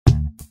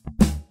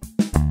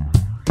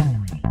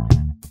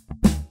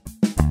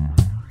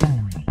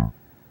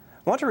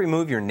Want to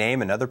remove your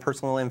name and other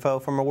personal info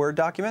from a Word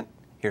document?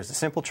 Here's a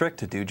simple trick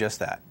to do just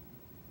that.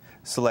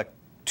 Select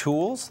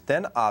Tools,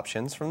 then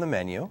Options from the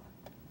menu,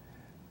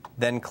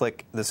 then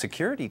click the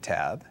Security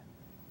tab.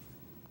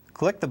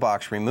 Click the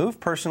box Remove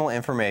Personal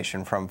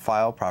Information from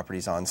File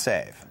Properties on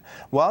Save.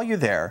 While you're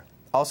there,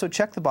 also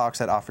check the box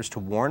that offers to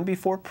warn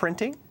before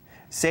printing,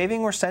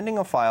 saving or sending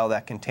a file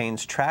that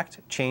contains tracked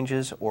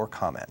changes or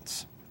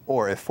comments.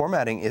 Or if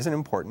formatting isn't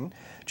important,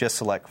 just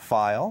select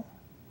File,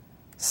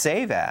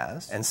 Save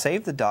As, and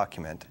save the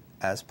document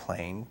as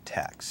plain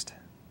text.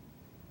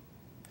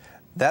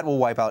 That will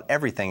wipe out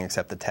everything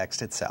except the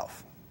text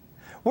itself.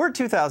 Word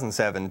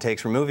 2007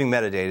 takes removing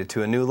metadata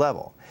to a new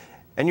level,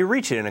 and you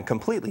reach it in a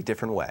completely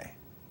different way.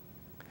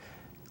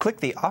 Click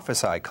the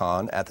Office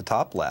icon at the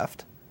top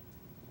left,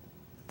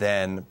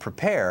 then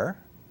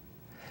Prepare,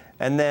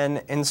 and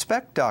then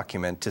Inspect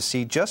Document to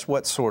see just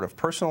what sort of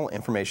personal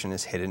information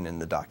is hidden in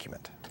the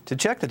document. To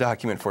check the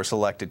document for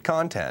selected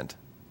content,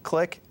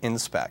 click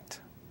Inspect.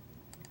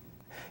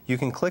 You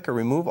can click a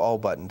Remove All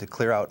button to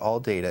clear out all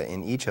data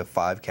in each of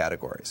 5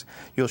 categories.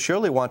 You'll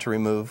surely want to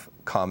remove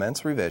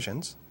comments,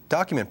 revisions,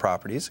 document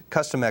properties,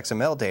 custom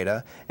XML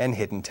data, and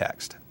hidden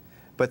text.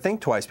 But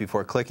think twice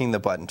before clicking the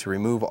button to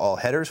remove all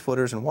headers,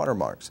 footers, and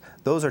watermarks.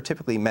 Those are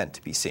typically meant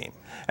to be seen.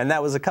 And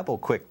that was a couple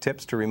quick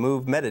tips to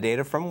remove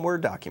metadata from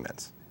Word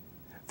documents.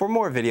 For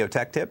more video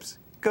tech tips,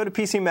 go to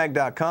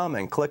PCMag.com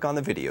and click on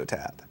the Video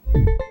tab.